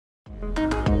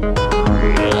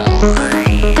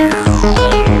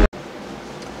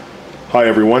Hi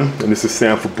everyone, and this is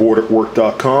Sam for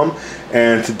Booredatwork.com,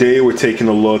 and today we're taking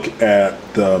a look at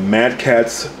the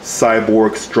MadCatz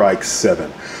Cyborg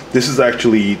S.T.R.I.K.E.7. This is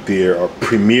actually their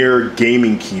premier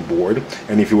gaming keyboard,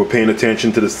 and if you were paying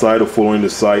attention to the site or following the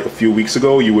site a few weeks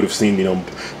ago, you would have seen the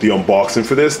unboxing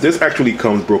for this. This actually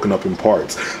comes broken up in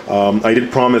parts. I did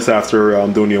promise after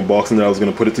doing the unboxing that I was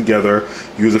going to put it together,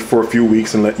 use it for a few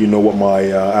weeks, and let you know what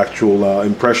my actual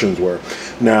impressions were.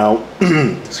 Now,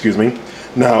 excuse me.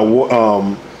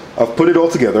 Now, I've put it all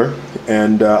together,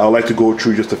 and I'd like to go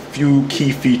through just a few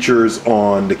key features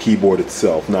on the keyboard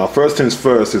itself. Now, first things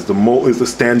first is the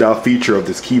standout feature of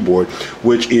this keyboard,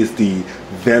 which is the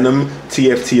Venom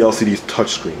TFT LCD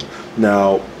touchscreen.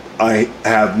 Now, I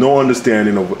have no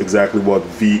understanding of exactly what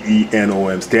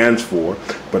VENOM stands for,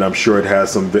 but I'm sure it has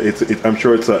some. I'm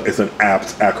sure it's an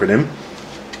apt acronym.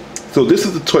 So this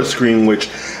is the touchscreen, which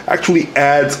actually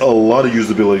adds a lot of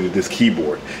usability to this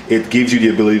keyboard. It gives you the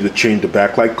ability to change the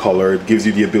backlight color. It gives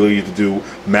you the ability to do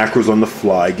macros on the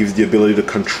fly. It gives you the ability to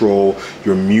control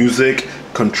your music,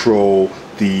 control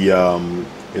the,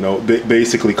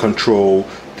 basically control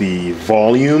the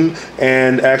volume,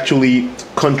 and actually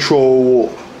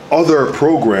control other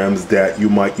programs that you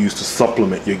might use to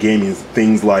supplement your gaming,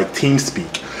 things like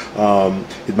TeamSpeak.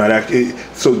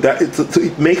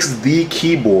 It makes the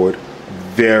keyboard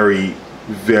very,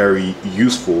 very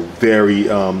useful, very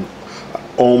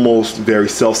almost very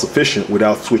self-sufficient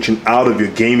without switching out of your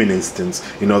gaming instance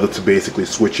in order to basically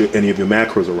switch any of your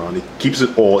macros around. It keeps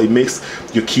it all. It makes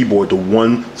your keyboard the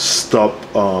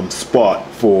one-stop spot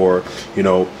for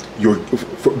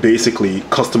for basically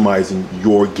customizing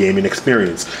your gaming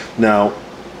experience. Now,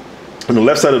 on the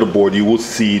left side of the board, you will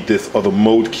see this other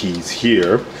mode keys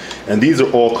here, and these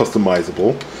are all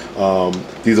customizable.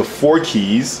 These are 4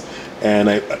 keys, and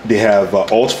they have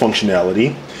alt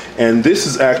functionality. And this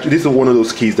is one of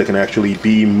those keys that can actually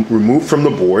be removed from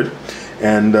the board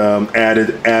and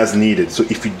added as needed. So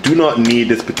if you do not need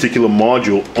this particular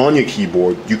module on your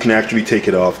keyboard, you can actually take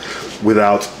it off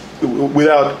without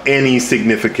any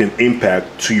significant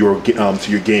impact to your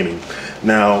gaming.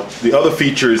 Now, the other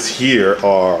features here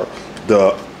are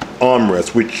the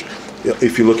armrest, which,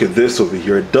 if you look at this over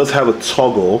here, it does have a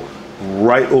toggle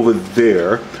right over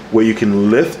there where you can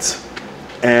lift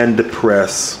and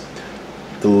depress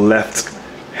the left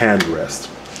hand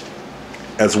rest,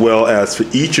 as well as for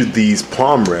each of these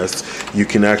palm rests you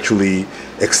can actually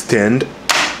extend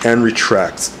and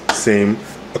retract, same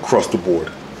across the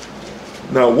board.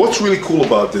 Now, what's really cool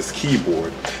about this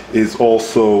keyboard is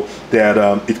also that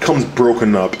it comes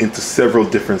broken up into several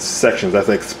different sections. As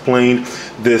I explained,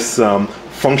 this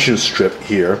function strip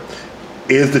here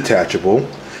is detachable.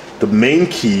 The main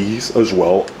keys as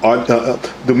well are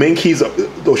the main keys,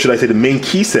 or should I say the main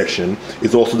key section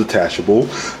is also detachable.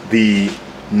 The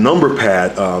number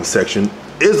pad section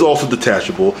is also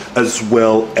detachable, as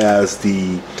well as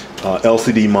the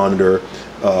LCD monitor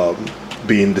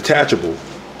being detachable.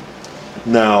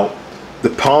 Now,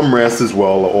 the palm rests as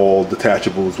well are all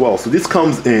detachable as well. So this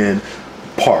comes in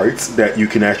parts that you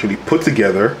can actually put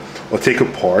together or take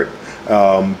apart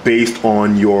based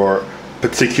on your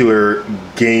particular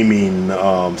gaming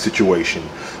situation.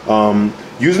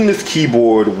 Using this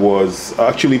keyboard was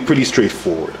actually pretty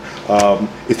straightforward.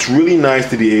 It's really nice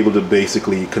to be able to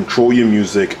basically control your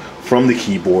music from the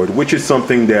keyboard, which is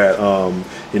something that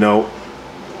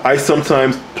I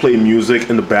sometimes play music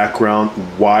in the background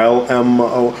while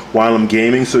I'm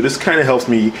gaming, so this kind of helps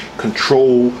me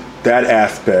control that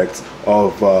aspect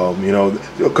of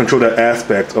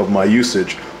my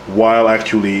usage while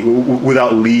actually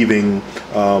without leaving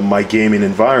my gaming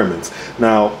environment.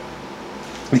 Now,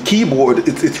 the keyboard,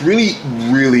 it's really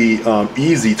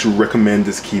easy to recommend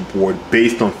this keyboard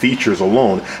based on features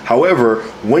alone. However,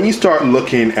 when you start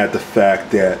looking at the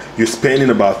fact that you're spending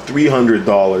about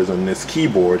 $300 on this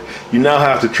keyboard, you now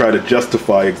have to try to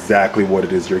justify exactly what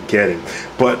it is you're getting.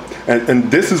 But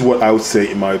and this is what I would say,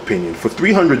 in my opinion, for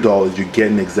 $300 you're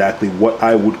getting exactly what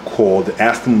I would call the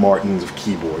Aston Martins of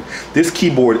keyboard. This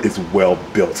keyboard is well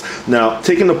built. Now,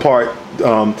 taking apart,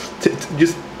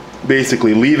 just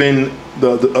basically leaving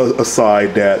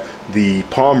aside that the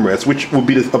palm rest, which will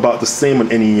be about the same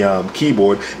on any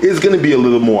keyboard, is going to be a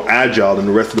little more agile than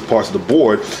the rest of the parts of the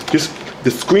board. Just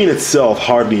the screen itself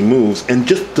hardly moves, and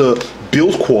just the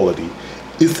build quality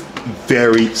is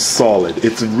very solid.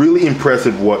 It's really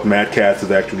impressive what MadCatz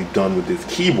has actually done with this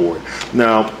keyboard.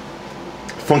 Now,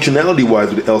 functionality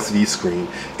wise with the LCD screen,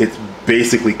 it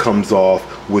basically comes off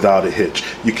without a hitch.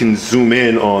 You can zoom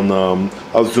in on,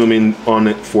 I'll zoom in on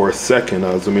it for a second.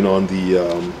 I'll zoom in on the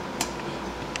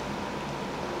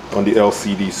on the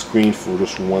LCD screen for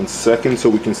just 1 second so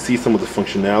we can see some of the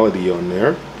functionality on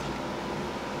there.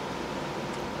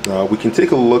 We can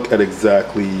take a look at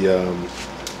exactly,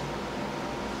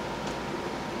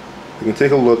 we can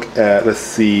take a look at, let's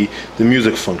see, the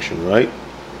music function, right?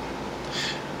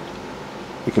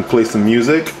 We can play some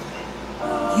music.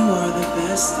 You are the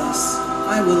bestest.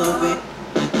 I will obey.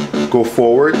 Go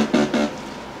forward.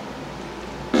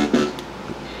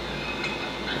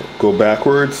 Go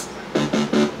backwards.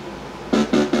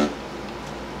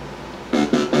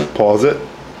 Pause it.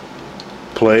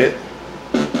 Play it.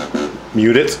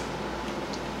 Mute it.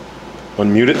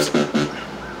 Unmute it.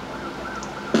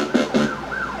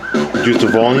 Reduce the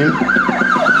volume.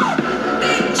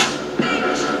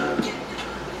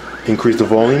 Increase the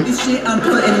volume. This shit I'm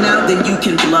putting out, then you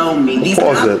can blow me.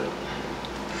 Pause it.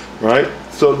 Right?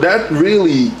 So that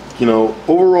really, you know,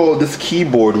 overall this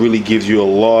keyboard really gives you a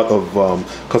lot of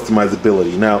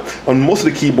customizability. Now, on most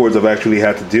of the keyboards I've actually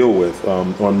had to deal with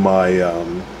on my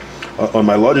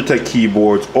Logitech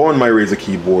keyboards or on my Razer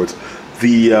keyboards,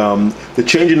 the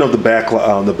changing of the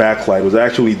backlight was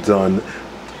actually done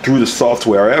through the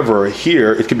software. However,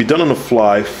 here it can be done on the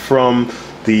fly from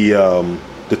the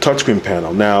touchscreen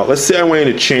panel. Now, let's say I wanted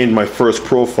to change my first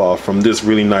profile from this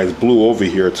really nice blue over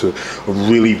here to a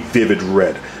really vivid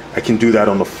red. I can do that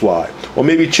on the fly. Or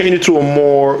maybe change it to a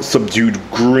more subdued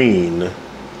green.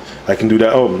 I can do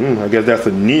that. Oh, I guess that's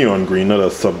a neon green, not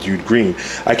a subdued green.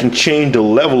 I can change the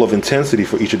level of intensity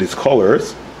for each of these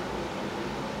colors.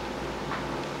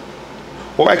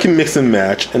 Or I can mix and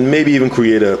match and maybe even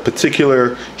create a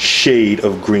particular shade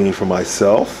of green for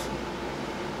myself.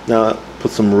 Now,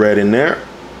 put some red in there.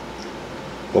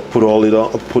 Or put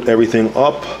everything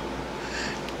up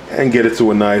and get it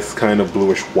to a nice kind of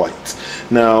bluish white.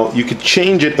 Now, you could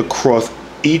change it across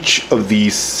each of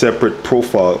these separate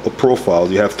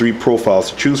profiles. You have 3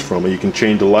 profiles to choose from, and you can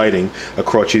change the lighting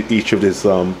across each of these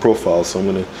profiles. So I'm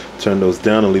going to turn those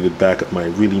down and leave it back at my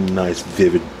really nice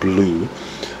vivid blue.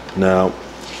 Now,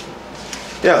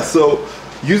 yeah, so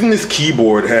using this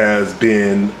keyboard has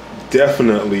been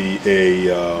definitely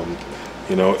a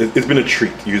you know, it's been a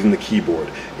treat using the keyboard.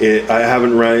 I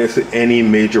haven't run into any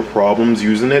major problems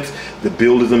using it. The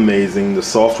build is amazing. The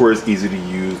software is easy to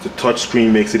use. The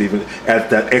touchscreen makes it even at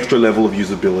that extra level of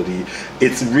usability.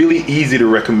 It's really easy to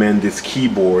recommend this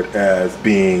keyboard as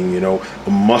being, you know, a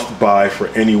must-buy for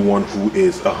anyone who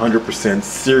is 100%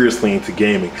 seriously into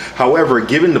gaming. However,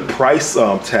 given the price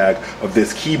tag of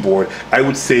this keyboard, I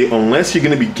would say unless you're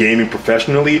going to be gaming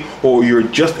professionally or you're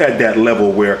just at that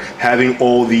level where having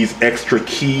all these extra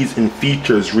keys and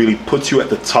features really puts you at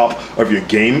the top of your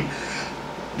game,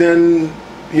 then,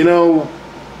 you know,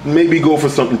 maybe go for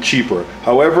something cheaper.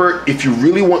 However, if you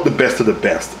really want the best of the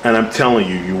best, and I'm telling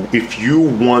you, if you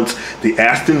want the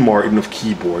Aston Martin of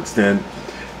keyboards, then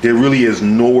there really is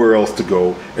nowhere else to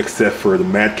go except for the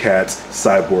MadCatz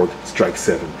Cyborg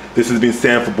S.T.R.I.K.E.7. This has been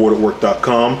Sam for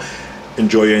Booredatwork.com.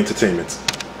 Enjoy your entertainment.